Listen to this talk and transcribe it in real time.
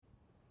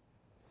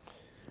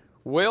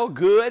Well,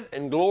 good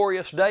and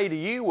glorious day to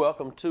you.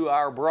 Welcome to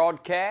our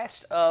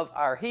broadcast of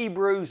our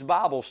Hebrews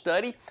Bible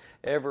study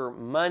every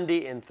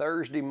Monday and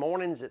Thursday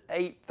mornings at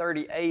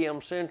 8:30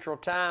 a.m. Central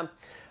Time.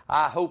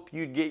 I hope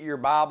you'd get your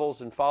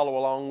Bibles and follow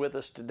along with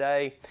us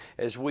today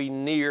as we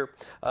move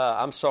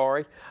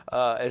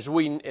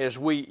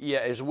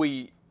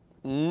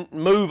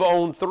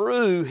on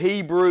through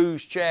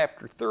Hebrews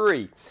chapter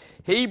 3.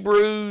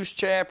 Hebrews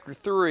chapter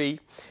 3,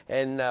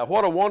 and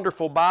what a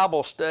wonderful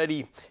Bible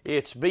study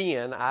it's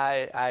been.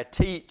 I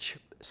teach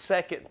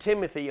 2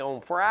 Timothy on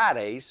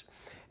Fridays,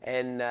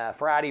 and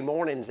Friday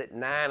mornings at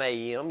 9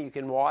 a.m. You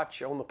can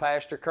watch on the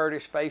Pastor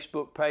Curtis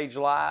Facebook page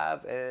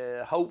live,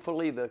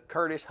 hopefully the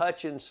Curtis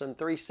Hutchinson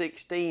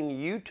 316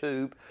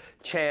 YouTube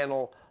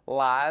channel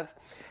live.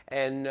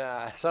 And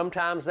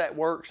sometimes that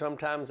works,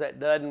 sometimes that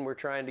doesn't. We're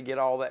trying to get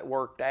all that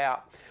worked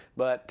out.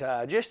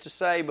 But just to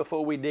say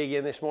before we dig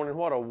in this morning,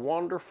 what a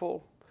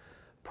wonderful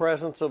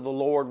presence of the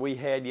Lord we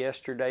had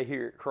yesterday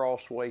here at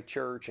Crossway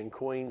Church in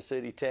Queen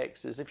City,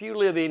 Texas. If you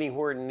live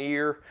anywhere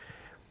near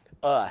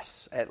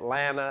us,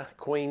 Atlanta,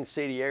 Queen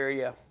City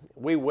area,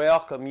 we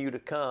welcome you to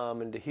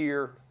come and to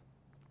hear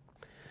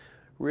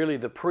really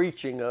the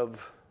preaching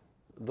of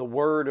the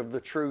word of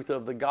the truth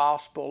of the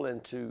gospel,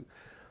 and to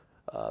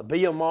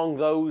be among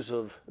those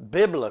of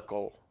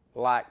biblical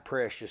like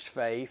precious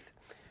faith,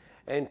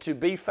 and to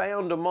be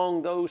found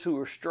among those who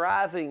are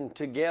striving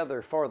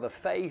together for the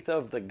faith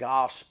of the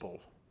gospel.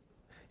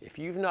 If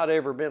you've not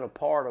ever been a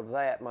part of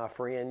that, my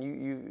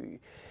friend,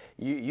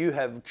 you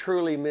have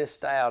truly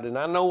missed out. And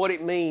I know what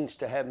it means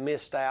to have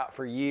missed out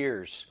for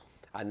years.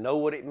 I know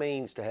what it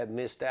means to have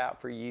missed out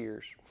for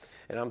years.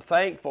 And I'm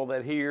thankful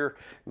that here,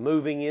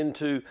 moving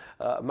into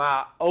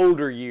my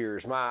older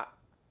years, my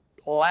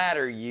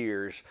latter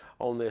years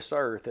on this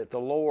earth, that the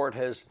Lord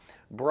has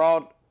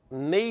brought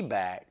me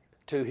back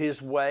to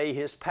His way,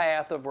 His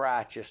path of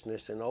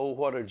righteousness. And oh,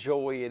 what a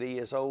joy it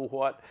is.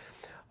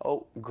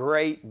 Oh,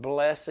 great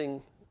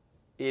blessing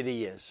it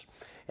is.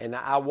 And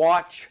I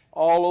watch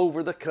all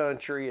over the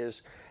country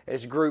as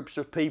groups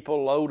of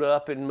people load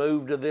up and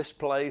move to this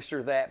place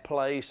or that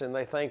place, and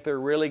they think they're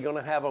really going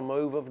to have a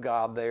move of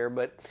God there.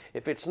 But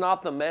if it's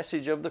not the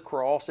message of the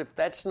cross, if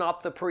that's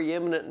not the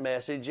preeminent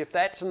message, if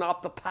that's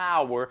not the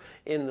power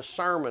in the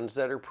sermons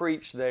that are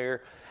preached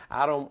there,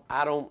 I'm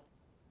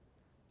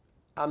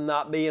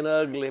not being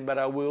ugly, but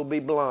I will be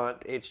blunt.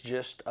 It's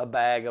just a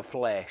bag of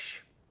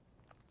flesh.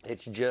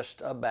 It's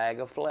just a bag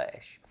of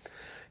flesh.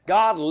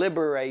 God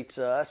liberates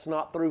us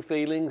not through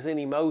feelings and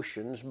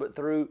emotions, but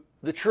through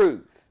the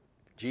truth.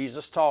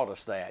 Jesus taught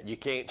us that. You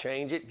can't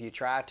change it. If you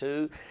try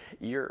to,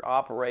 you're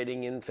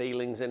operating in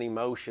feelings and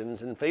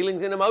emotions. And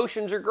feelings and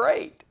emotions are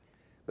great,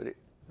 but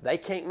they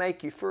can't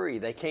make you free.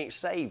 They can't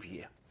save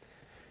you.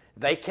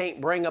 They can't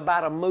bring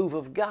about a move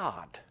of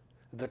God.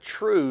 The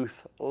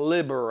truth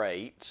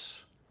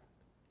liberates.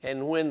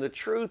 And when the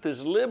truth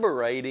is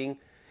liberating,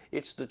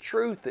 it's the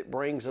truth that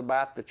brings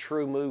about the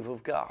true move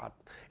of God.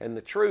 And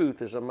the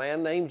truth is a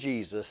man named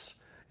Jesus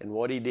and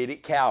what He did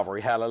at Calvary.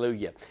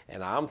 Hallelujah.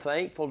 And I'm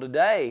thankful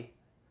today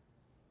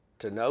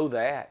to know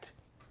that.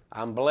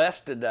 I'm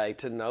blessed today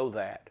to know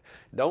that.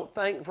 Don't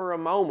think for a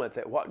moment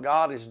that what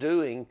God is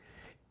doing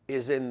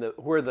is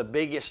where the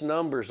biggest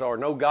numbers are.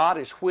 No, God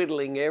is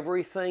whittling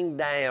everything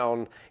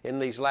down in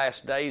these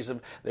last days.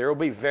 There will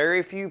be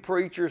very few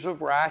preachers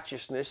of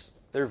righteousness.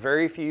 There are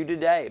very few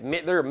today.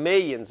 There are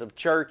millions of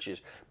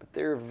churches, but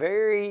there are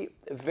very,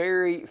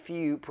 very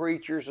few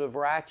preachers of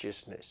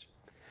righteousness.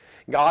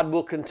 God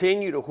will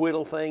continue to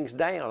whittle things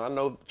down. I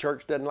know the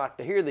church doesn't like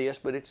to hear this,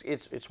 but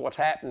it's what's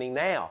happening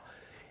now.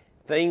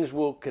 Things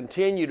will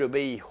continue to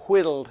be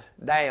whittled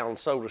down,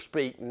 so to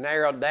speak,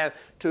 narrowed down,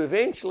 to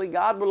eventually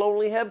God will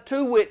only have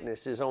 2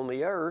 witnesses on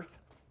the earth.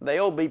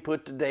 They'll be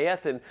put to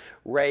death and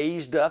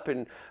raised up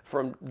and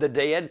from the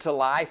dead to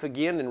life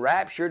again and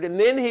raptured, and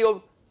then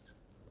He'll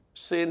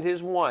send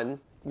His one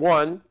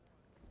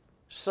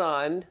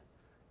Son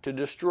to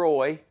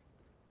destroy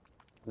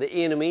the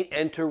enemy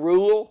and to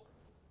rule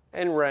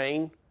and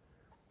reign.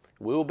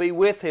 We'll be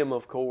with Him,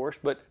 of course,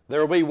 but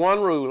there will be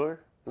one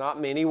ruler,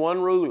 not many,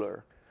 one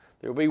ruler.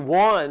 There will be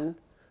one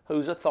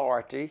whose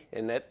authority,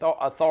 and that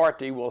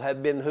authority will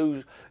have been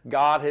who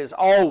God has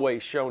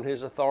always shown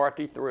His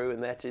authority through,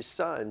 and that's His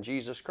Son,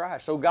 Jesus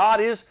Christ. So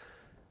God is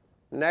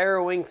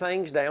narrowing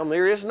things down.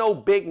 There is no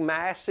big,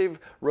 massive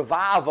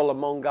revival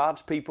among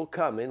God's people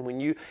coming. When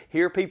you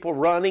hear people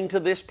running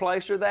to this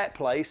place or that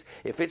place,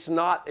 if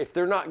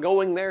they're not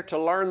going there to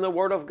learn the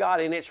Word of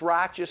God in its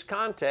righteous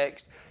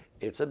context,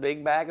 it's a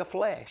big bag of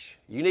flesh.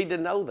 You need to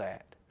know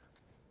that.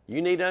 You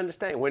need to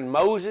understand. When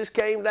Moses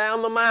came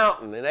down the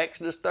mountain in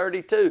Exodus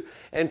 32,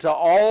 and to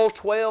all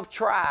 12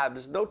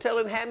 tribes, no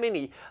telling how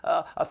many,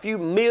 a few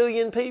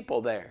million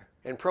people there,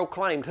 and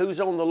proclaimed who's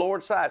on the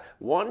Lord's side.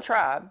 One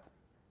tribe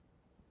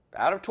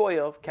out of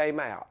 12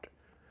 came out.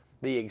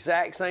 The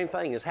exact same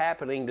thing is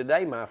happening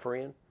today, my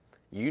friend.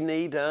 You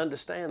need to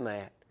understand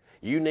that.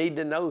 You need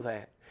to know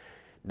that.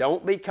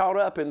 Don't be caught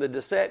up in the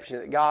deception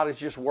that God is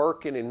just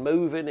working and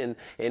moving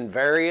in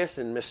various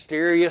and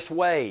mysterious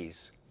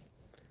ways.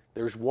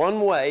 There's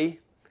one way.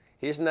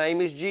 His name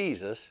is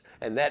Jesus,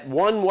 and that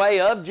one way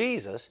of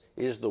Jesus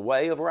is the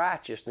way of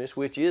righteousness,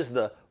 which is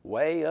the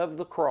way of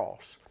the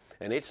cross.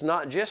 And it's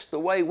not just the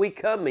way we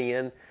come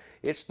in,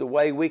 it's the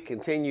way we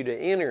continue to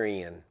enter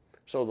in,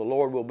 so the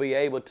Lord will be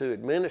able to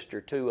administer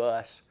to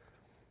us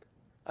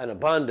an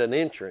abundant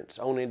entrance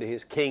on into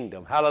His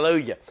kingdom.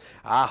 Hallelujah.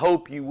 I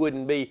hope you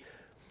wouldn't be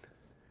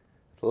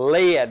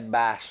led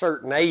by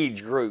certain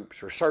age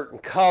groups or certain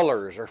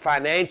colors or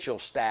financial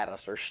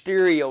status or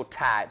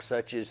stereotypes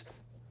such as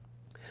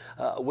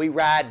we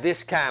ride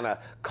this kind of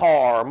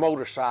car or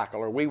motorcycle,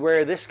 or we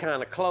wear this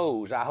kind of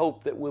clothes. I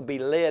hope that we'll be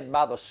led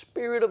by the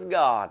Spirit of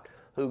God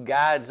who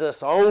guides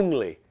us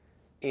only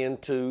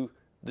into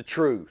the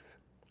truth.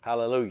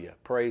 Hallelujah.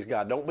 Praise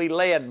God. Don't be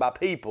led by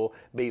people.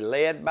 Be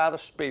led by the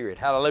Spirit.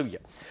 Hallelujah.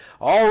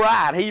 All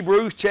right,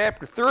 Hebrews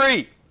chapter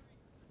 3.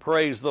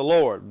 Praise the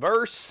Lord.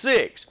 Verse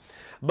 6.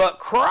 But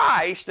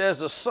Christ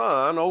as a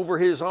son over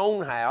His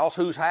own house,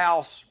 whose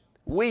house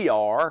we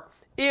are,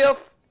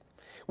 if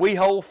we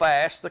hold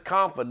fast the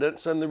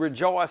confidence and the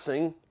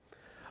rejoicing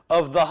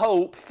of the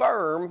hope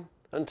firm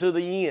unto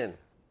the end.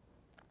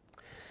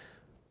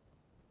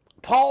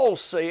 Paul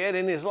said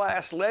in his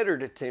last letter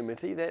to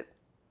Timothy that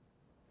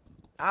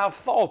I've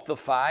fought the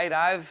fight,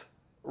 I've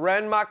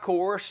run my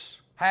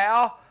course.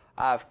 How?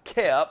 I've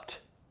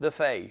kept the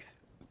faith.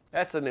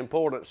 That's an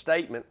important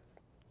statement.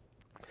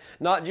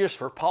 Not just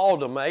for Paul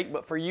to make,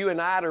 but for you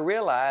and I to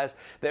realize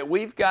that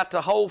we've got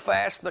to hold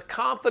fast the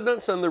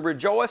confidence and the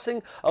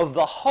rejoicing of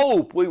the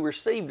hope we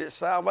received at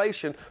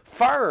salvation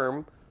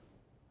firm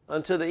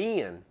unto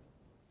the end.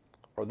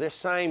 Or this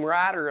same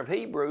writer of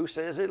Hebrews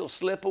says it'll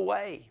slip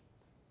away.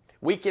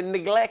 We can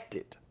neglect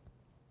it.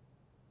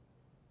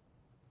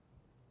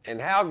 And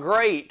how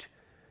great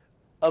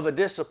of a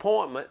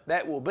disappointment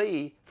that will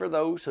be for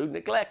those who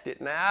neglect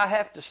it. Now, I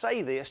have to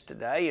say this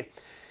today.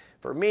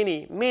 For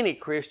many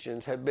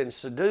Christians have been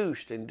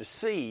seduced and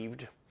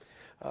deceived,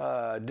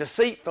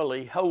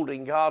 deceitfully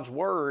holding God's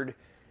Word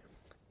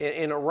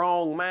in a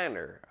wrong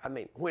manner. I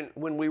mean,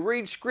 when we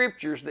read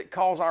Scriptures that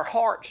cause our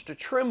hearts to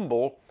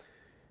tremble,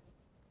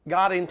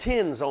 God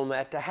intends on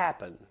that to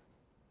happen.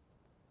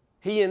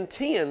 He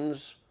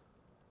intends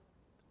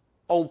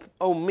on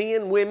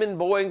men, women,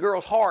 boy, and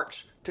girls'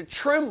 hearts to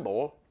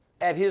tremble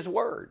at His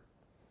Word.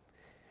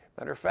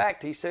 Matter of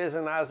fact, He says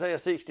in Isaiah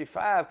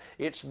 65,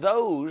 it's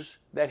those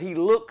that He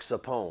looks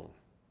upon.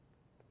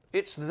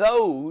 It's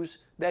those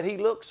that He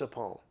looks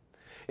upon.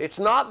 It's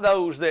not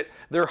those that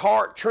their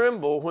heart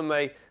tremble when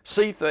they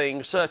see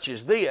things such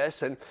as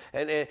this, and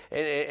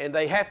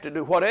they have to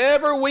do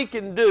whatever we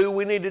can do,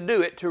 we need to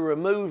do it to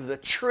remove the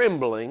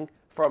trembling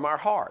from our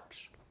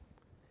hearts.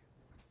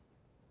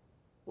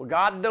 Well,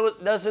 God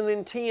doesn't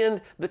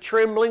intend the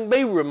trembling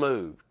be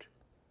removed.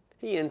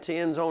 He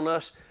intends on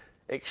us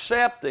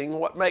accepting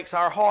what makes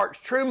our hearts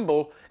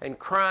tremble and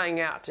crying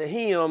out to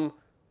Him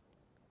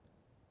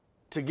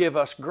to give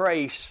us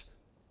grace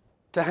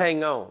to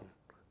hang on.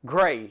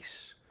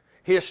 Grace.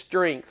 His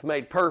strength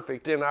made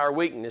perfect in our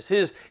weakness.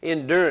 His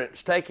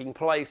endurance taking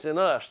place in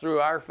us through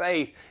our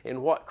faith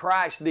in what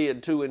Christ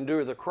did to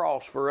endure the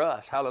cross for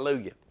us.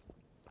 Hallelujah.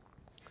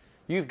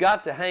 You've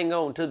got to hang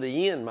on to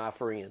the end, my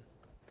friend.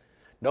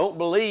 Don't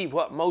believe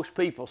what most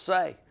people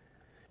say.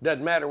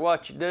 Doesn't matter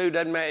what you do. It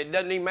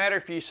doesn't even matter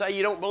if you say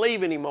you don't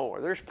believe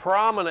anymore. There's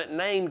prominent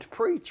named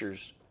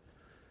preachers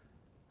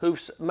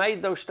who've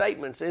made those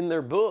statements in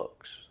their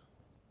books.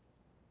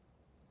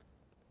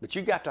 But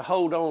you've got to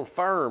hold on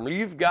firm.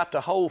 You've got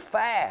to hold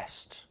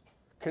fast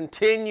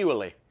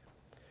continually.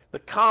 The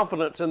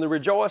confidence and the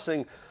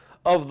rejoicing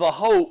of the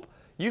hope,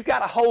 you've got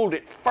to hold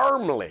it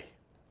firmly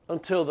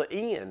until the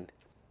end.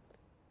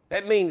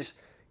 That means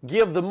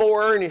give the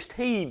more earnest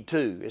heed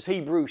to, as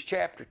Hebrews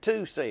chapter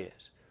 2 says.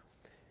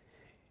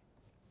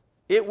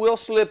 It will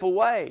slip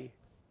away.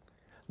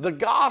 The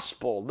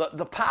gospel,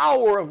 the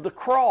power of the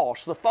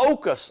cross, the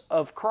focus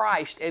of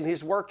Christ and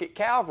His work at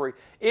Calvary,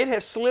 it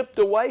has slipped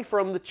away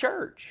from the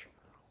church.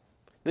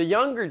 The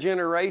younger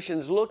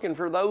generation's looking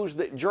for those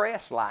that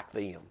dress like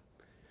them.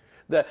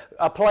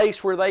 A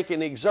place where they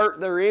can exert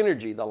their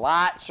energy. The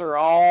lights are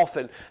off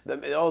and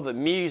the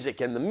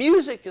music. And the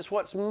music is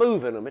what's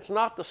moving them. It's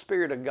not the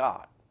Spirit of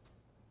God.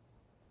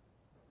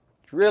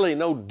 There's really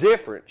no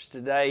difference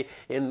today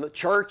in the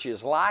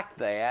churches like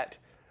that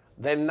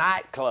than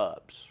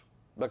nightclubs,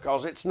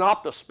 because it's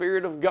not the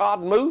Spirit of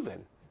God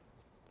moving.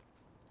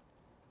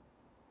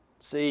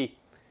 See,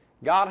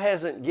 God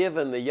hasn't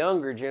given the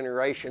younger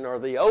generation or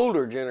the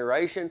older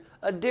generation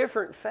a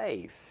different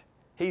faith.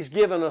 He's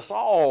given us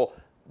all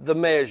the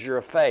measure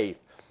of faith,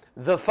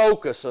 the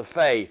focus of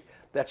faith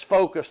that's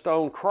focused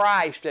on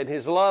Christ and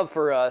His love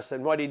for us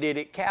and what He did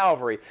at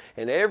Calvary.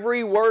 And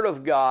every word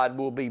of God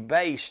will be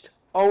based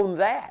on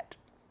that.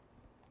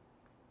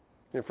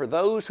 And for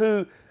those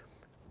who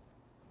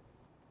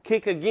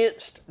kick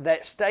against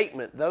that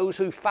statement, those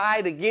who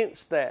fight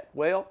against that,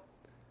 well,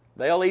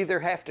 they'll either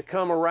have to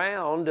come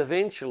around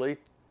eventually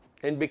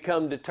and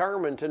become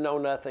determined to know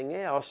nothing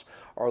else,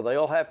 or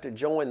they'll have to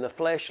join the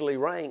fleshly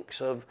ranks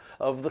of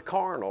the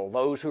carnal,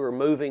 those who are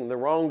moving the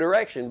wrong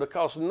direction.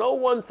 Because know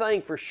one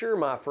thing for sure,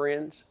 my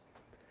friends,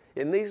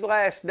 in these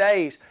last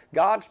days,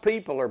 God's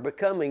people are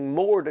becoming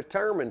more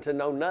determined to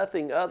know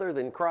nothing other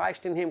than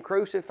Christ and Him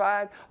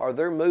crucified, or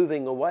they're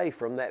moving away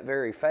from that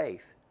very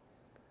faith.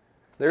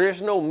 There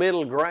is no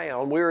middle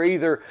ground. We're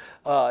either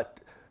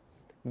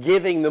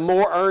giving the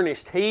more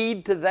earnest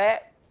heed to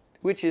that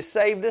which has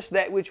saved us,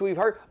 that which we've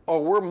heard,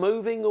 or we're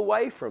moving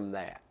away from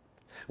that.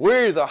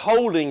 We're either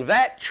holding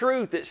that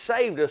truth that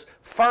saved us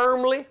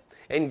firmly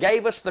and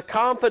gave us the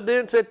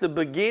confidence at the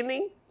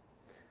beginning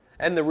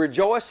and the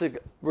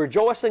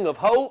rejoicing of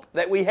hope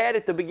that we had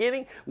at the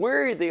beginning.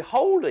 We're either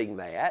holding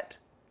that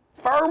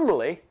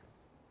firmly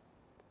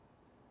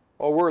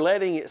or we're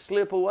letting it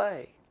slip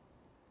away.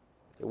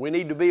 We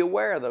need to be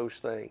aware of those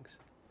things.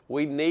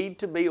 We need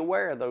to be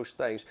aware of those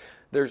things.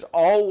 There's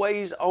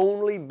always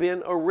only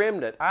been a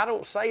remnant. I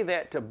don't say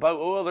that to boast.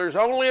 Well, there's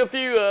only a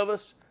few of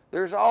us.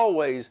 There's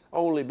always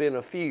only been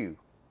a few.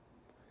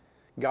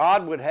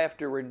 God would have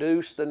to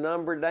reduce the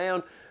number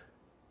down,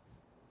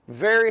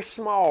 very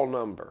small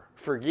number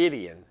for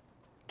Gideon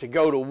to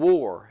go to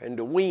war and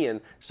to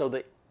win, so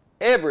that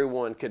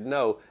everyone could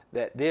know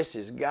that this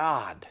is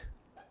God.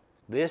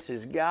 This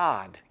is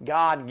God.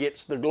 God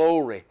gets the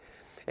glory.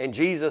 And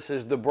Jesus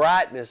is the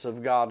brightness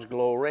of God's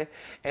glory.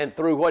 And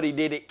through what He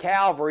did at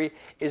Calvary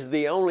is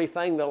the only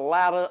thing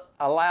that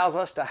allows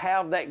us to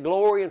have that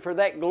glory, and for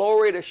that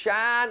glory to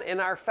shine.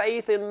 And our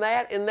faith in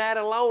that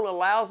alone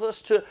allows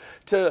us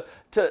to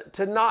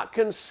not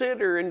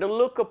consider and to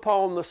look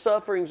upon the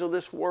sufferings of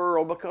this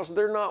world, because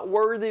they're not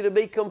worthy to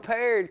be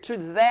compared to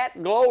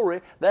that glory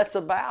that's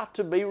about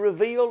to be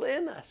revealed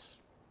in us.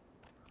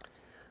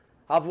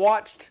 I've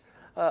watched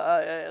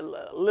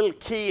little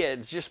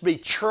kids just be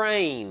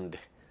trained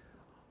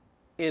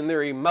in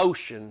their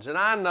emotions. And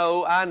I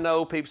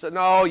know people say,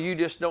 no, you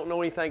just don't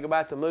know anything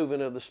about the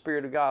moving of the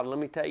Spirit of God. Let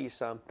me tell you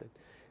something.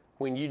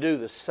 When you do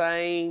the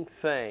same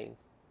thing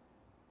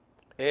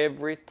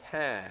every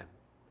time,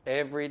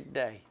 every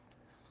day,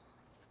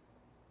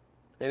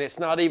 and it's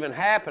not even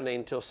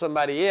happening till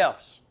somebody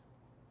else,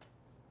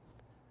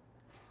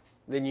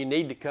 then you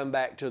need to come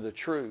back to the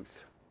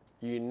truth.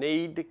 You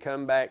need to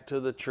come back to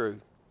the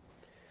truth.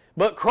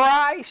 But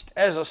Christ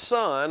as a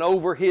son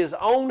over His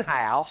own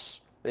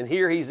house, and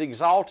here He's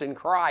exalting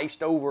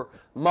Christ over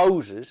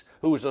Moses,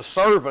 who was a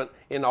servant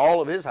in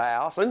all of his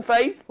house and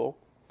faithful.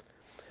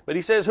 But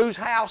He says whose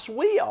house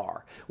we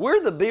are.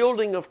 We're the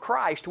building of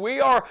Christ. We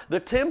are the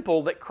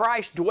temple that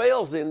Christ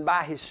dwells in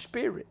by His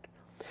Spirit.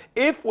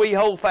 If we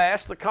hold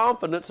fast the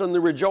confidence and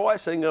the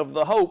rejoicing of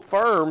the hope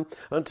firm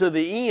unto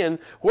the end,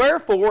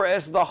 wherefore,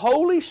 as the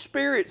Holy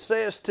Spirit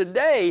says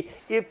today,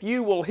 if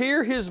you will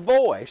hear His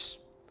voice,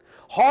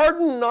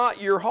 harden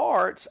not your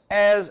hearts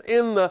as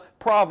in the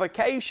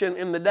provocation,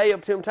 in the day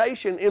of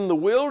temptation in the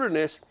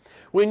wilderness,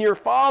 when your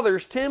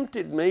fathers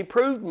tempted me,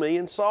 proved me,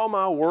 and saw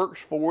my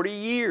works 40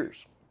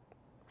 years.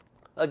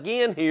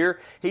 Again here,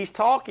 He's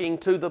talking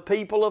to the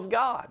people of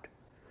God.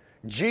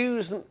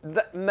 Jews,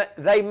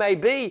 they may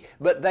be,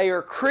 but they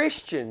are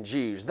Christian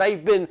Jews.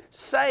 They've been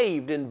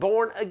saved and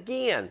born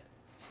again.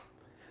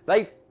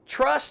 They've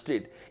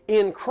trusted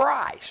in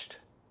Christ.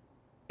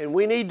 And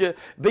we need to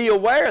be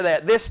aware of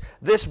that.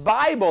 This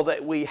Bible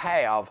that we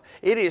have,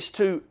 it is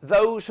to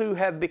those who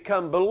have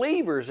become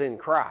believers in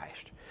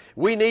Christ.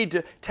 We need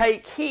to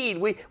take heed.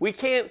 We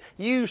can't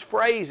use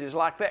phrases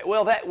like that.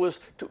 Well, that was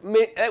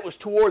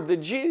toward the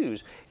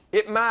Jews.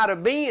 It might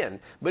have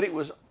been, but it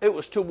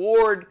was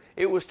toward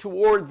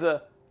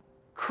the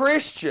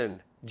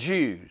Christian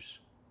Jews.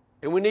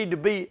 And we need to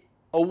be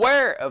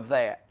aware of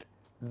that.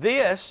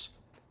 This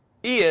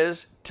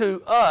is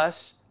to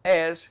us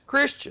as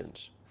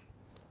Christians.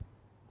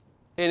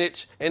 And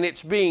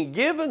it's being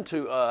given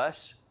to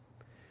us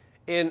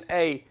in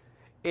a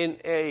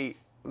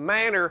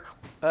manner.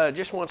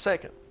 Just one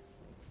second.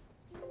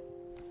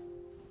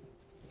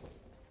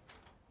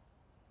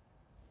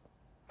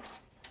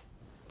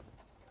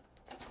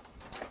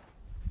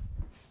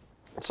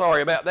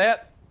 Sorry about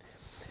that.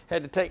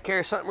 Had to take care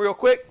of something real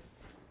quick.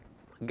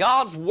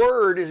 God's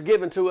Word is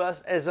given to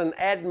us as an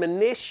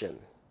admonition,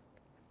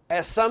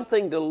 as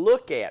something to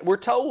look at. We're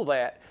told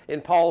that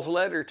in Paul's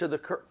letter to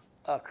the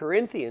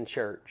Corinthian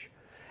church,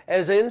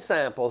 as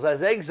ensamples,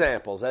 as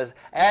examples, as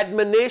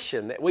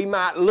admonition that we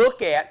might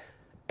look at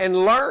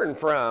and learn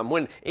from.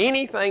 When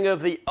anything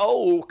of the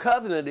old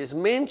covenant is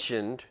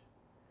mentioned,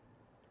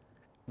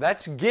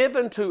 that's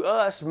given to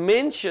us,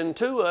 mentioned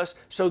to us,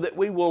 so that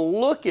we will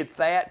look at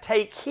that,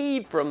 take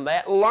heed from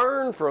that,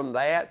 learn from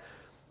that.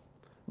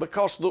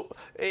 Because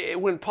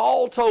when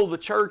Paul told the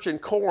church in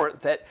Corinth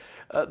that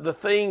the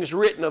things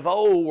written of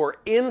old were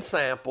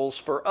ensamples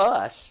for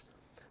us,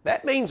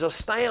 that means a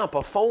stamp,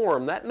 a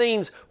form. That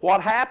means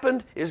what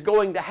happened is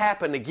going to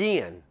happen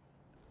again.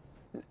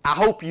 I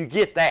hope you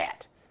get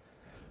that.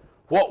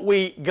 What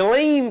we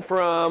glean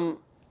from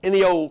in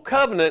the old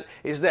covenant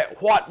is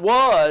that what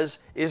was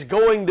is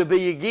going to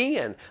be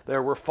again.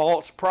 There were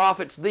false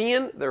prophets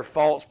then, there are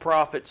false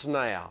prophets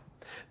now.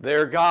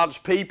 There are God's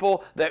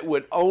people that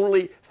would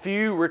only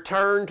few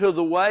return to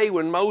the way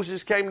when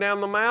Moses came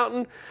down the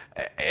mountain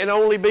and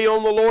only be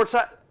on the Lord's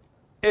side.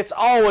 It's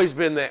always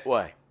been that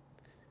way.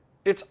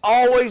 It's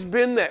always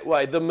been that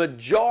way. The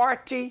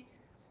majority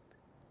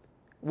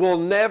will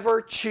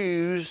never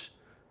choose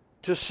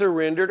to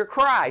surrender to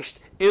Christ.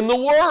 In the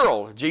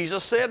world,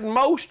 Jesus said,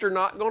 most are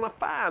not going to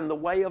find the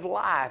way of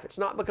life. It's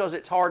not because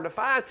it's hard to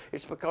find,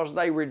 it's because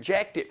they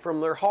reject it from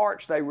their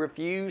hearts. They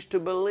refuse to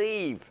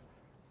believe.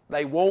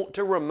 They want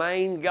to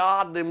remain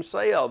God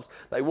themselves.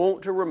 They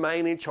want to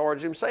remain in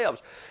charge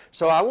themselves.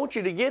 So I want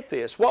you to get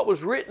this. What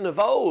was written of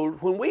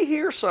old, when we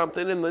hear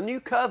something in the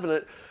new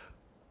covenant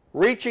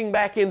reaching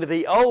back into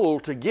the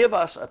old to give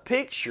us a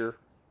picture,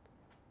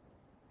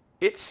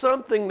 it's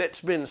something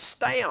that's been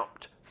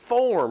stamped,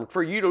 formed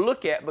for you to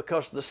look at,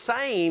 because the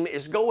same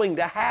is going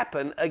to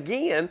happen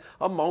again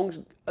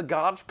among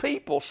God's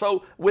people.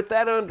 So with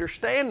that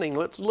understanding,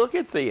 let's look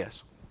at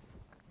this.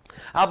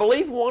 I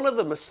believe one of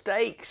the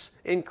mistakes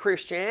in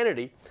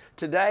Christianity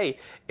today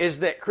is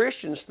that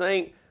Christians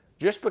think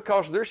just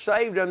because they're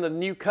saved under the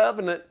new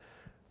covenant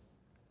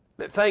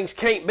that things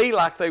can't be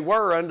like they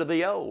were under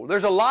the old.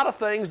 There's a lot of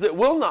things that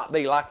will not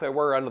be like they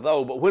were under the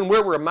old, but when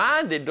we're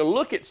reminded to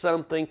look at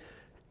something,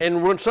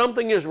 and when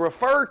something is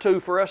referred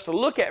to for us to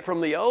look at from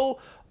the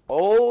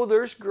old,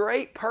 there's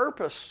great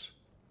purpose.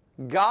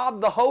 God,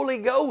 the Holy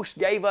Ghost,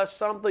 gave us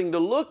something to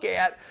look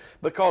at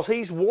because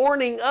He's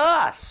warning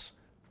us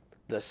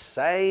the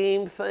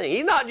same thing.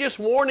 He's not just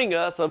warning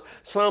us of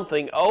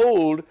something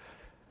old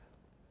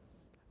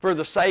for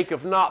the sake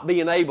of not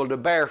being able to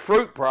bear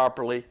fruit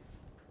properly.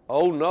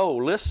 Oh no,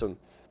 listen.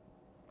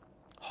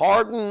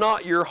 Harden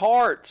not your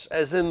hearts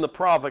as in the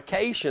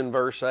provocation,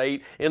 verse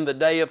 8, in the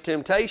day of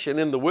temptation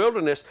in the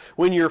wilderness,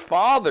 when your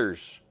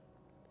fathers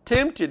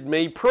tempted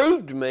me,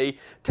 proved me,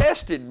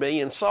 tested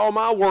me, and saw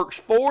my works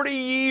 40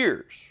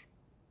 years.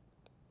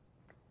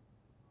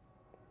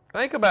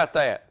 Think about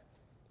that.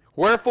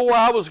 Wherefore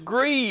I was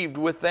grieved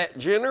with that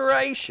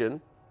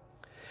generation,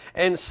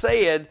 and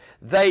said,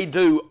 they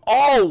do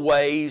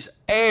always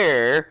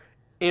err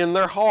in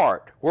their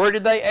heart. Where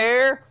did they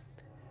err?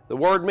 The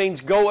word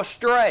means go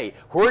astray.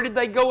 Where did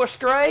they go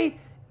astray?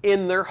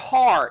 In their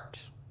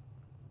heart.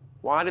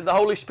 Why did the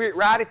Holy Spirit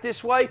write it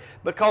this way?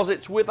 Because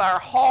it's with our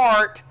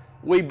heart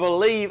we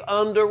believe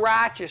unto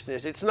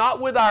righteousness. It's not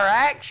with our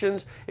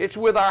actions, it's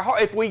with our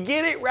heart. If we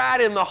get it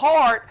right in the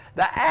heart,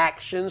 the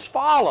actions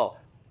follow.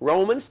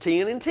 Romans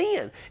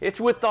 10:10.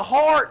 It's with the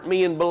heart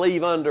men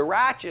believe unto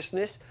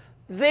righteousness.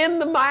 Then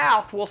the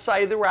mouth will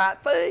say the right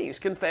things,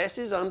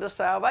 confesses unto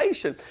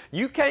salvation.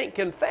 You can't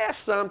confess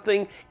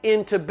something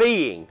into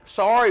being.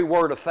 Sorry,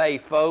 word of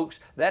faith, folks.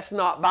 That's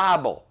not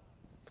Bible.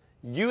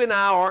 You and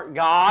I aren't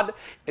God,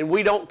 and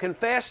we don't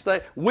confess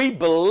that. We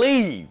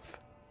believe.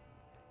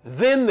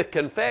 Then the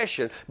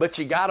confession, but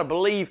you got to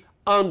believe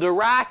unto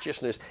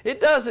righteousness.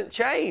 It doesn't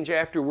change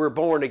after we're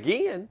born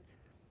again.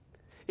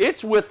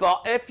 It's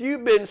if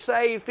you've been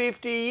saved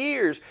 50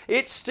 years,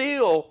 it's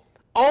still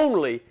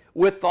only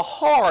with the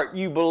heart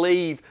you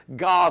believe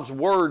God's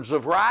words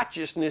of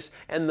righteousness,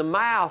 and the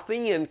mouth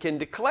then can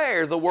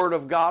declare the Word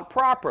of God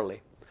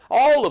properly.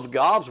 All of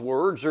God's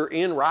words are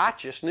in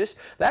righteousness.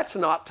 That's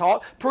not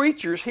taught.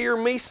 Preachers hear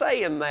me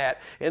saying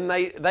that, and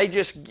they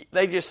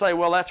just say,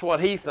 well, that's what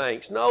he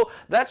thinks. No,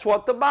 that's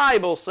what the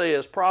Bible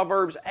says.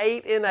 Proverbs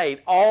 8:8.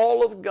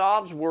 All of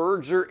God's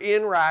words are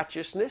in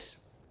righteousness.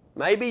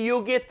 Maybe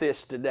you'll get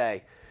this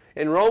today.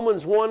 And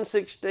Romans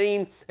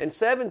 1:16 and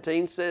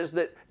 17 says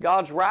that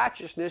God's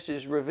righteousness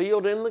is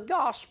revealed in the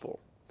gospel.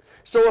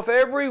 So if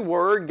every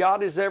word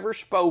God has ever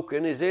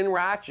spoken is in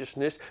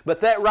righteousness, but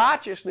that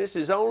righteousness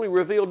is only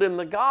revealed in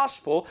the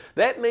gospel,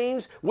 that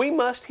means we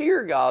must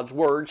hear God's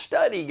word,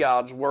 study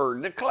God's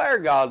word, declare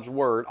God's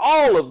word,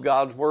 all of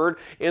God's word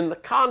in the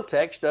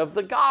context of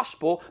the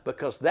gospel,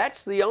 because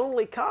that's the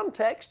only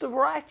context of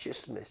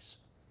righteousness.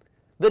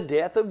 The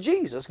death of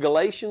Jesus,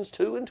 Galatians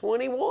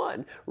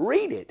 2:21.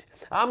 Read it.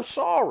 I'm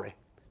sorry.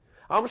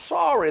 I'm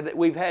sorry that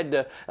we've had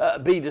to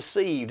be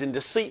deceived and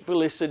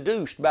deceitfully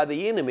seduced by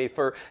the enemy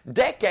for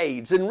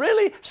decades and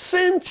really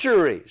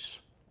centuries.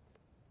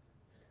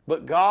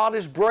 But God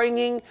is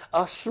bringing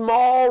a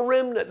small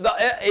remnant,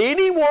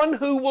 anyone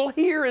who will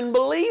hear and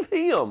believe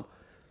Him.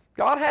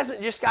 God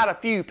hasn't just got a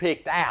few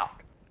picked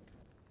out.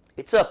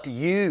 It's up to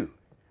you.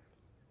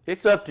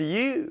 It's up to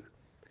you.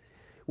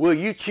 Will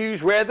you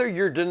choose rather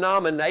your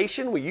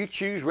denomination? Will you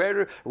choose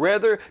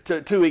rather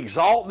to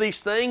exalt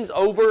these things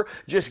over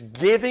just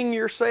giving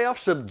yourself,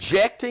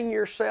 subjecting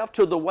yourself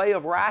to the way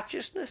of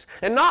righteousness?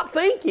 And not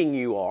thinking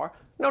you are.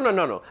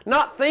 No.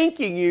 Not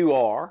thinking you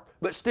are,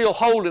 but still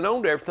holding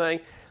on to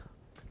everything.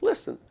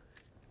 Listen,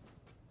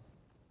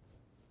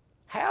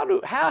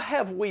 how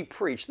have we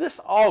preached this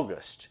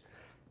August?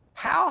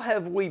 How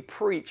have we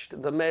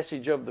preached the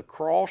message of the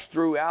cross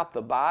throughout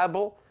the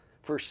Bible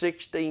for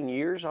 16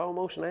 years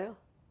almost now?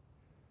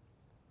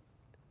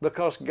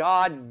 because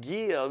God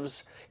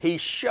gives, He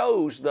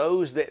shows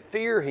those that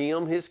fear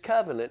Him His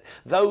covenant,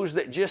 those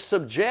that just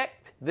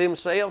subject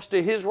themselves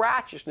to His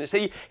righteousness.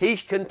 He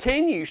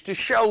continues to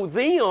show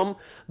them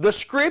the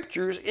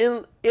Scriptures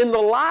in the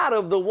light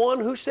of the one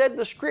who said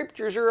the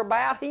Scriptures are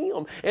about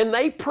Him, and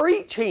they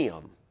preach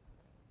Him.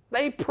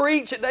 They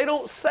preach it. They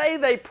don't say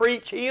they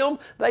preach Him,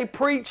 they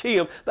preach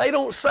Him. They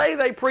don't say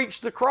they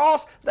preach the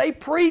cross, they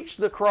preach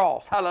the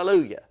cross.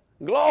 Hallelujah.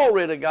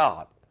 Glory to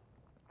God.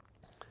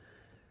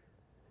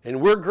 And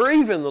we're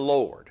grieving the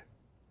Lord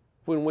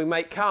when we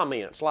make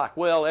comments like,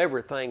 well,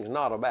 everything's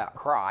not about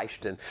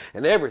Christ and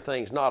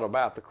everything's not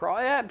about the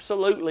cross.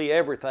 Absolutely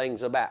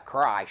everything's about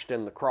Christ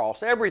and the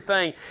cross.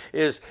 Everything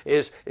is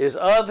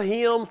of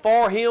Him,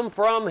 for Him,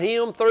 from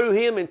Him, through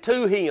Him, and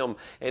to Him.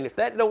 And if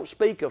that don't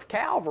speak of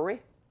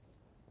Calvary,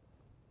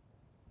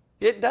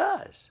 it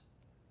does.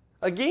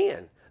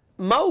 Again,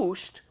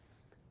 most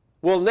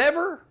will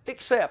never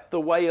accept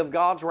the way of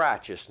God's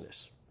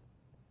righteousness.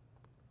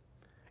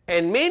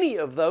 And many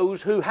of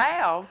those who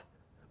have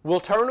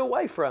will turn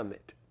away from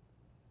it.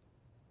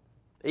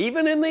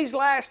 Even in these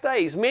last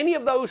days, many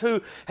of those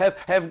who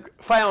have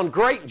found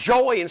great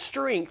joy and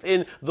strength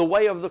in the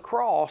way of the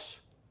cross,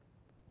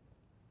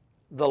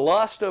 the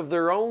lust of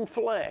their own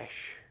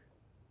flesh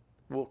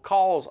will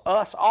cause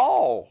us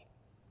all,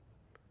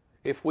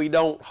 if we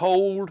don't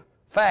hold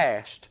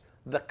fast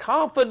the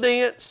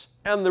confidence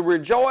and the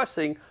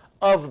rejoicing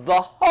of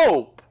the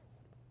hope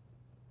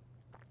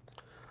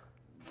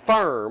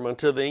firm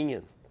unto the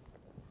end.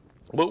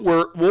 But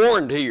we're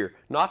warned here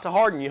not to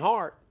harden your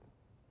heart.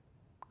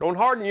 Don't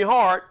harden your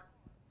heart.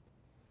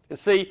 And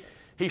see,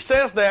 he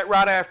says that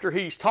right after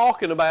he's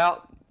talking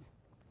about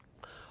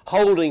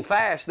holding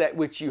fast that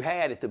which you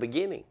had at the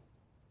beginning.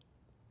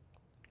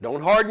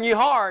 Don't harden your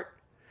heart.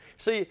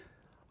 See,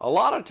 a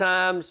lot of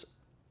times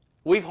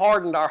we've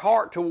hardened our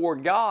heart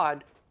toward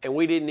God and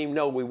we didn't even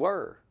know we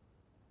were.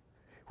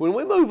 When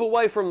we move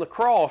away from the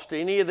cross to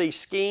any of these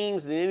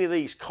schemes and any of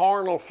these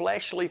carnal,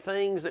 fleshly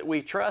things that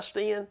we trust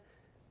in,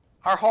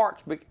 our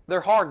hearts, they're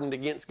hardened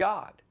against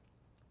God.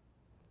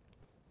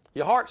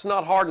 Your heart's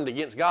not hardened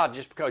against God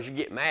just because you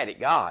get mad at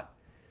God.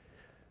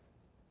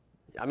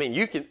 I mean,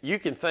 you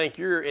can think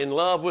you're in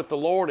love with the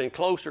Lord and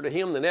closer to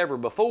Him than ever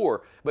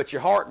before, but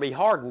your heart be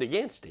hardened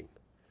against Him.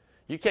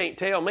 You can't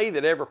tell me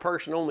that every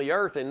person on the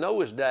earth in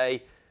Noah's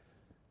day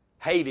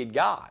hated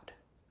God.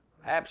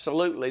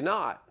 Absolutely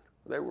not.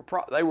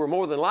 They were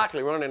more than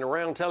likely running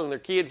around telling their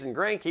kids and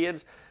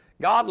grandkids,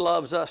 God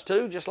loves us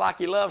too, just like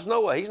He loves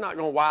Noah. He's not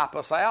going to wipe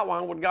us out.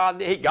 Why would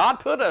God? God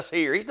put us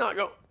here. He's not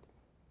going.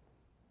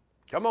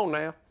 Come on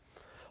now.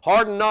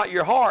 Harden not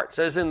your hearts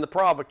as in the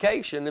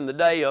provocation in the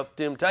day of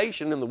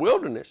temptation in the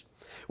wilderness,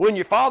 when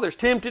your fathers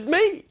tempted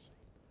me,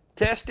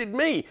 tested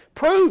me,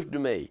 proved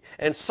me,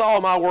 and saw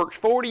my works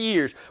 40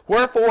 years.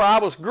 Wherefore I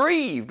was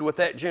grieved with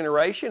that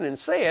generation and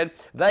said,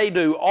 they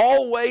do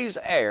always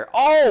err,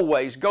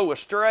 always go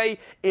astray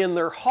in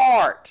their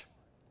heart,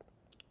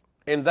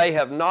 and they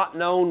have not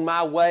known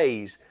my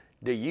ways.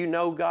 Do you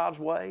know God's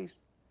ways?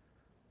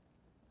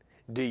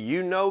 Do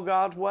you know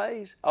God's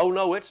ways? Oh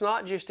no, it's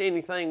not just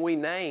anything we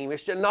name.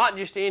 It's not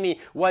just any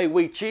way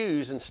we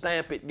choose and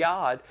stamp it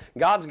God.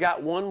 God's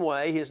got one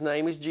way. His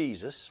name is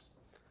Jesus.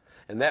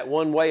 And that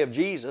one way of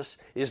Jesus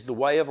is the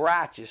way of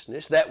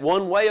righteousness. That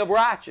one way of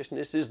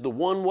righteousness is the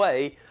one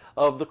way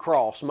of the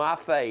cross. My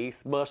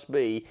faith must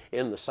be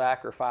in the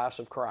sacrifice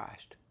of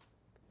Christ.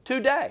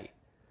 Today,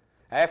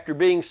 after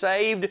being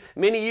saved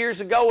many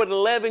years ago at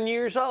 11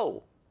 years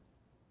old,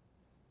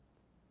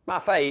 my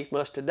faith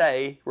must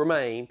today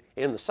remain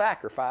in the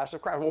sacrifice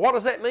of Christ. Well, what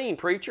does that mean,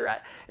 preacher?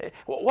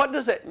 What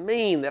does it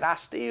mean that I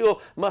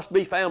still must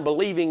be found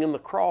believing in the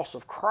cross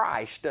of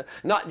Christ?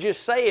 Not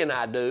just saying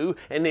I do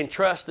and then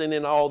trusting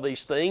in all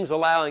these things,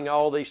 allowing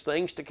all these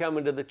things to come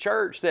into the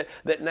church that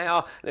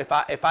now if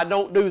I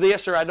don't do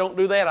this or I don't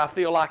do that, I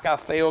feel like I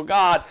failed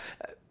God.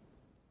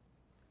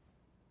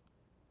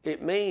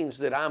 It means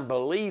that I'm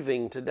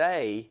believing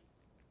today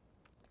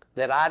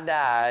that I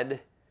died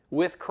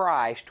with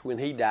Christ when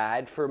He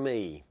died for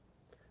me.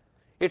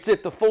 It's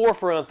at the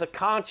forefront, the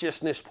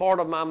consciousness part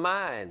of my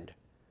mind.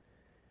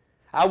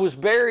 I was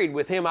buried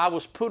with Him. I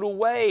was put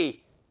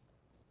away.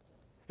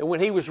 And when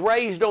He was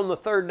raised on the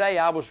third day,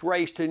 I was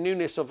raised to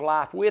newness of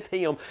life with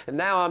Him. And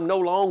now I'm no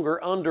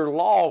longer under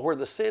law where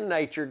the sin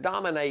nature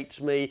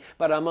dominates me,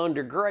 but I'm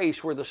under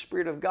grace where the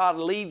Spirit of God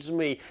leads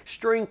me,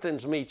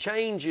 strengthens me,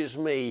 changes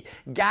me,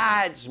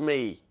 guides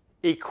me,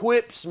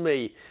 equips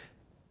me,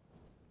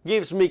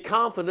 gives me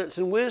confidence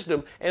and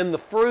wisdom, and the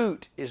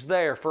fruit is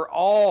there for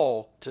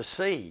all to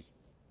see.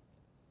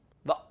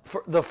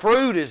 The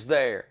fruit is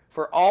there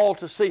for all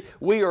to see.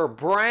 We are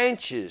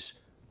branches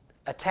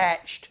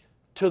attached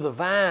to the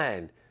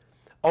vine.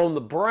 On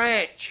the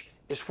branch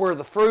is where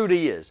the fruit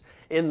is.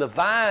 In the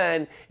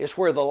vine is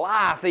where the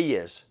life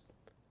is.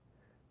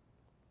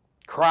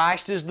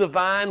 Christ is the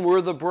vine,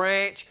 we're the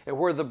branch, and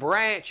where the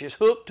branch is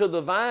hooked to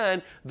the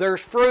vine, there's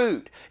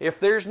fruit.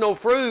 If there's no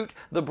fruit,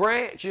 the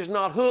branch is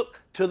not hooked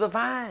to the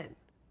vine.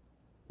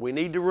 We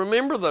need to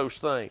remember those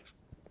things.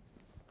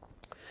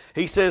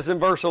 He says in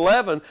verse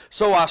 11,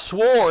 "So I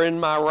swore in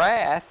my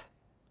wrath,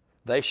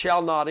 they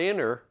shall not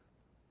enter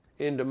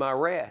into my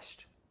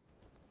rest."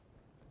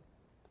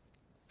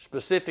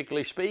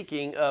 Specifically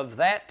speaking of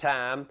that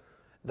time,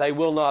 they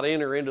will not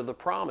enter into the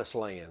promised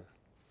land.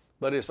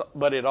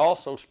 But it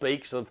also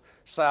speaks of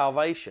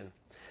salvation.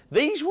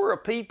 These were a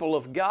people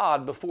of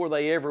God before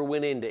they ever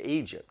went into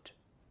Egypt.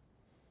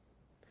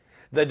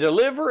 The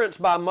deliverance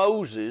by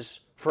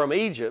Moses from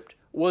Egypt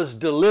was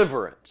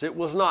deliverance. It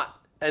was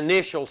not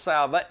initial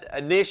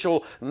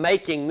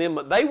making them.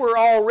 They were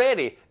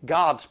already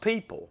God's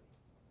people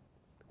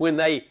when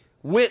they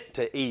went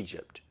to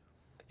Egypt.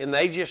 And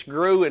they just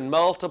grew and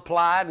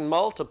multiplied and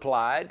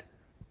multiplied.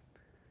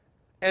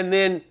 And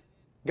then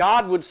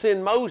God would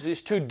send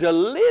Moses to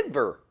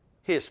deliver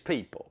His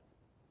people.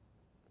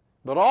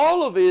 But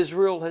all of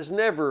Israel has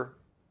never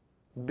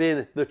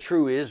been the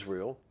true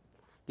Israel,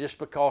 just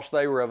because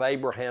they were of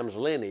Abraham's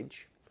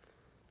lineage.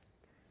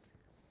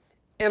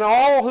 And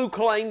all who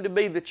claim to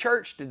be the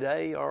church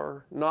today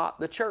are not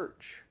the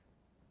church.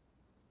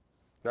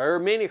 There are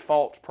many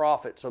false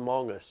prophets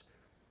among us.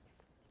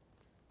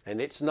 And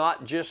it's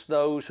not just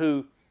those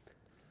who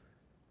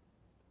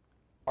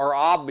are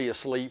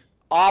obviously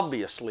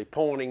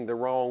pointing the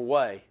wrong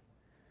way,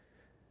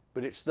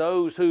 but it's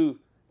those who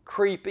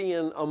creep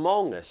in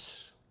among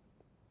us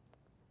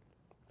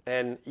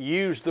and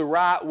use the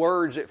right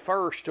words at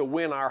first to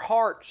win our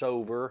hearts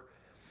over,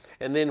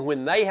 and then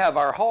when they have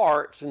our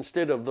hearts,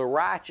 instead of the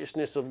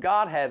righteousness of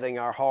God having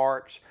our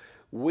hearts,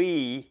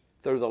 we,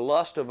 through the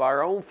lust of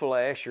our own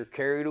flesh, are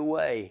carried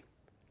away.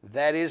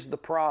 That is the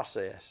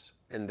process,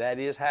 and that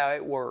is how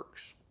it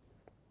works.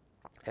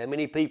 How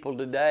many people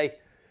today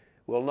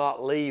will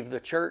not leave the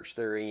church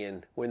they're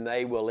in when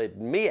they will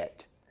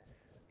admit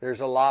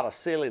there's a lot of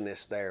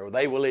silliness there?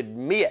 They will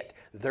admit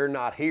they're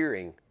not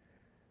hearing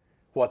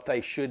what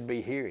they should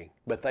be hearing,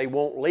 but they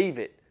won't leave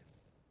it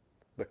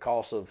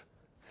because of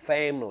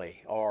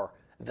family or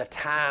the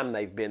time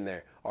they've been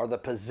there or the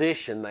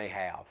position they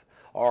have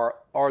or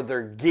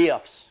their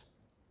gifts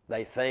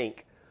they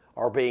think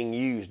are being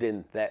used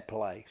in that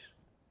place.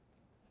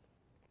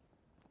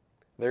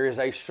 There is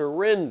a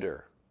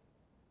surrender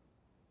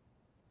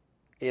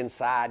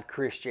inside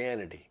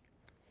Christianity.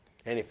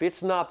 And if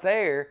it's not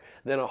there,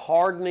 then a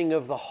hardening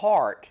of the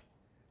heart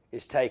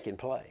is taking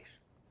place.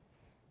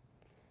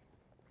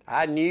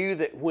 I knew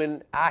that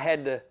when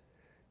I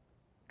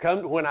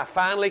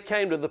finally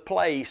came to the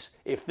place,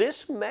 if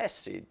this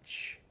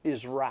message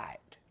is right,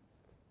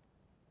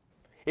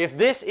 if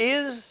this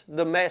is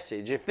the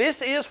message, if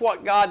this is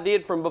what God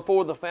did from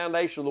before the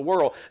foundation of the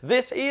world,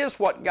 this is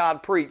what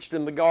God preached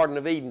in the Garden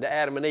of Eden to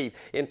Adam and Eve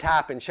in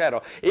type and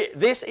shadow.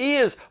 This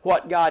is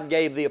what God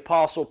gave the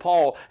Apostle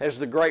Paul as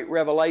the great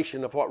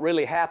revelation of what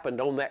really happened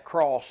on that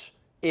cross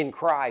in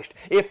Christ.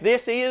 If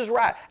this is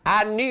right,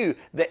 I knew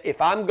that if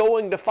I'm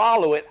going to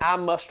follow it, I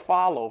must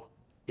follow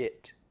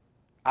it.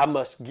 I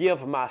must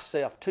give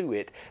myself to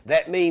it.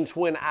 That means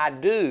when I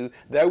do,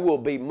 there will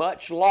be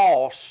much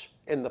loss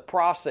in the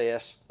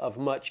process of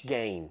much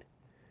gain.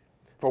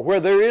 For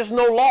where there is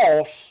no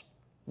loss,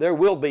 there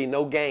will be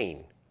no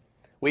gain.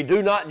 We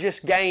do not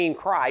just gain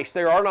Christ.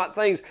 There are not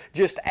things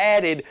just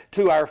added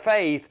to our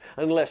faith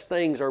unless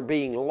things are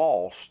being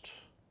lost.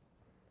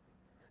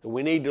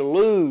 We need to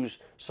lose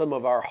some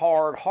of our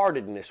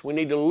hard-heartedness. We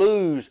need to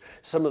lose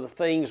some of the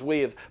things we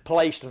have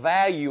placed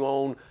value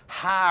on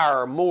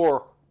higher,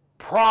 more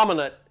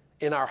prominent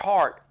in our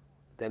heart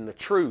than the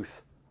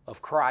truth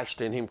of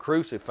Christ and Him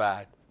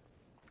crucified.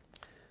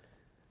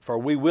 For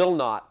we will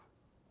not.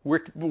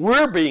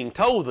 We're being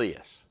told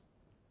this.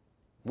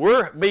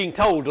 We're being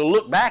told to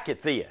look back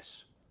at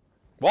this.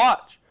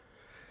 Watch.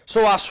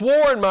 "So I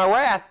swore in my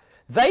wrath,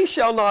 they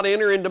shall not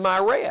enter into my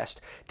rest.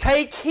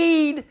 Take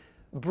heed,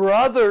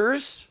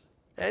 brothers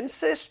and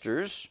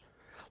sisters,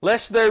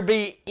 lest there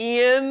be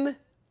in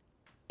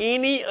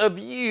any of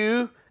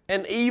you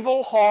an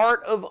evil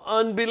heart of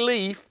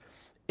unbelief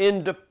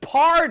in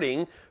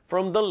departing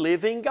from the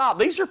living God."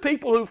 These are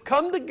people who've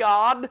come to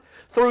God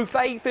through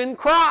faith in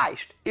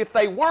Christ. If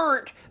they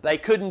weren't, they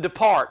couldn't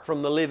depart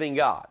from the living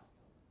God.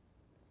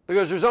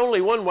 Because there's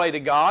only one way to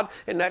God,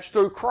 and that's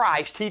through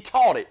Christ. He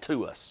taught it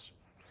to us.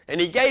 And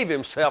He gave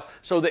Himself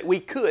so that we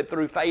could,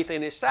 through faith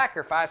in His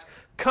sacrifice,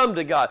 come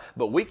to God.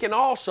 But we can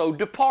also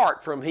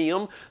depart from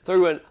Him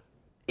through an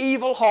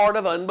evil heart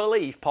of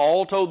unbelief.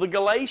 Paul told the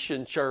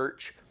Galatian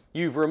church,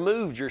 you've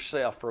removed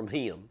yourself from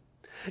Him.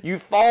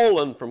 You've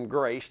fallen from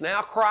grace.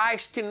 Now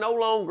Christ can no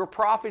longer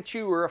profit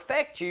you or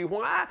affect you.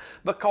 Why?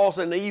 Because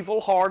an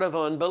evil heart of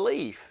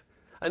unbelief.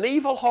 An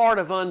evil heart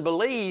of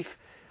unbelief,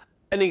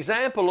 an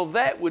example of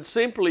that would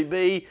simply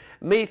be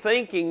me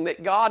thinking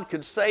that God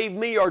could save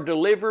me or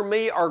deliver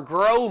me or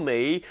grow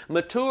me,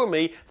 mature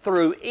me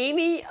through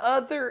any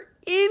other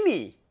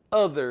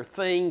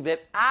thing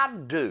that I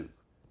do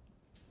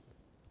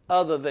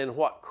other than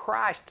what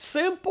Christ,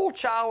 simple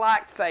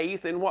childlike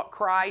faith in what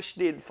Christ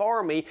did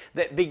for me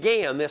that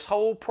began this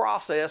whole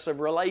process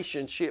of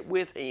relationship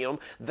with Him,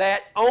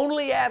 that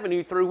only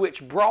avenue through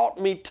which brought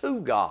me to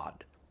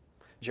God,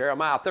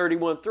 Jeremiah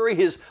 31:3,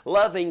 His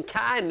loving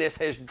kindness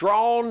has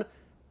drawn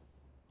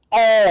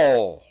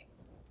all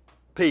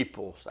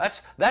peoples.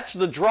 That's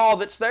the draw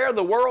that's there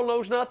the world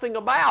knows nothing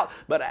about.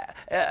 But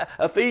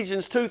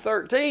Ephesians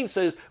 2:13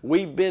 says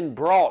we've been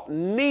brought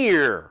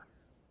near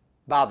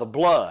by the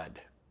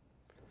blood.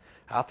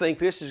 I think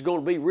this is going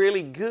to be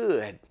really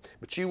good,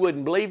 but you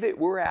wouldn't believe it,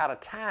 we're out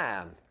of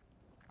time.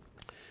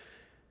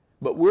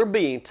 But we're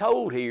being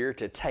told here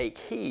to take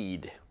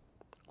heed,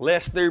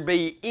 lest there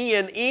be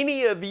in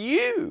any of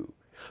you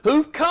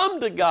who've come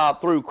to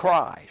God through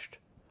Christ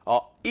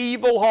an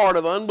evil heart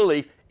of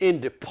unbelief in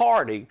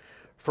departing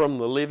from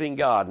the living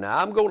God. Now,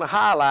 I'm going to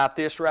highlight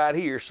this right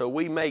here so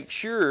we make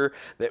sure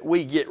that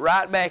we get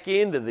right back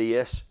into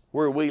this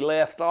where we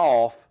left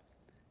off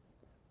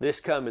this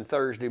coming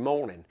Thursday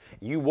morning.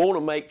 You want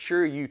to make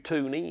sure you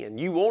tune in.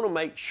 You want to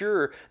make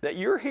sure that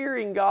you're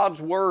hearing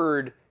God's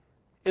Word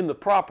in the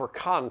proper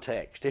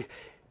context.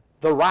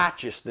 The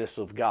righteousness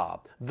of God,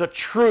 the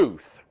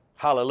truth.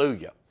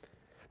 Hallelujah.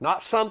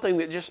 Not something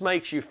that just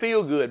makes you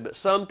feel good, but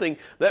something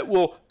that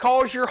will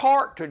cause your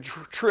heart to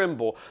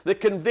tremble. The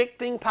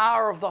convicting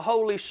power of the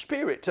Holy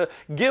Spirit to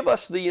give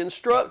us the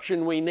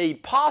instruction we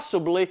need,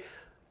 possibly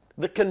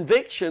the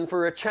conviction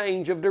for a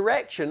change of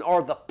direction,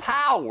 or the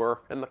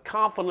power and the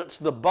confidence,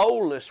 the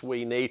boldness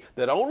we need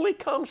that only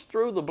comes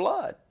through the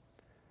blood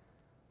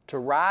to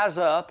rise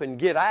up and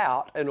get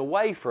out and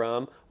away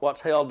from what's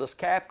held us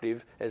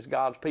captive as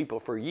God's people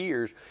for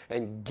years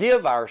and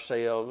give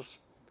ourselves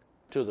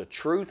to the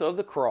truth of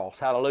the cross.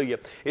 Hallelujah.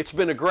 It's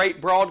been a great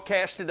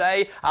broadcast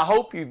today. I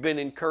hope you've been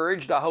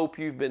encouraged. I hope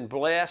you've been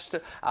blessed.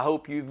 I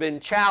hope you've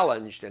been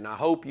challenged. And I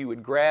hope you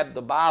would grab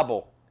the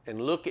Bible and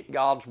look at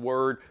God's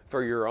Word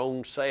for your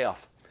own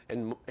self,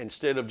 and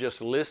instead of just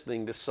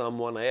listening to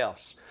someone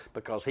else,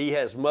 because He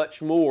has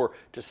much more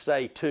to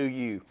say to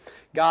you.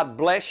 God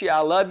bless you. I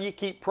love you.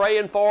 Keep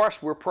praying for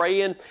us. We're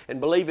praying and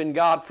believing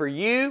God for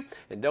you.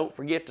 And don't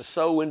forget to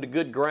sow into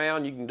good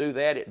ground. You can do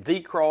that at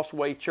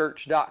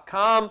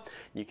thecrosswaychurch.com.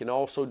 You can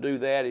also do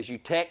that as you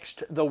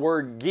text the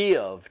word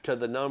GIVE to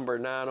the number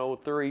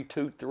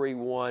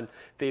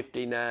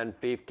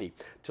 903-231-5950.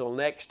 Till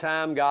next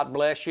time, God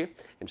bless you,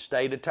 and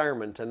stay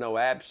determined to know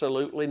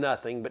absolutely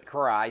nothing but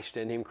Christ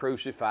and Him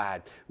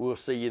crucified. We'll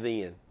see you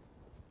then.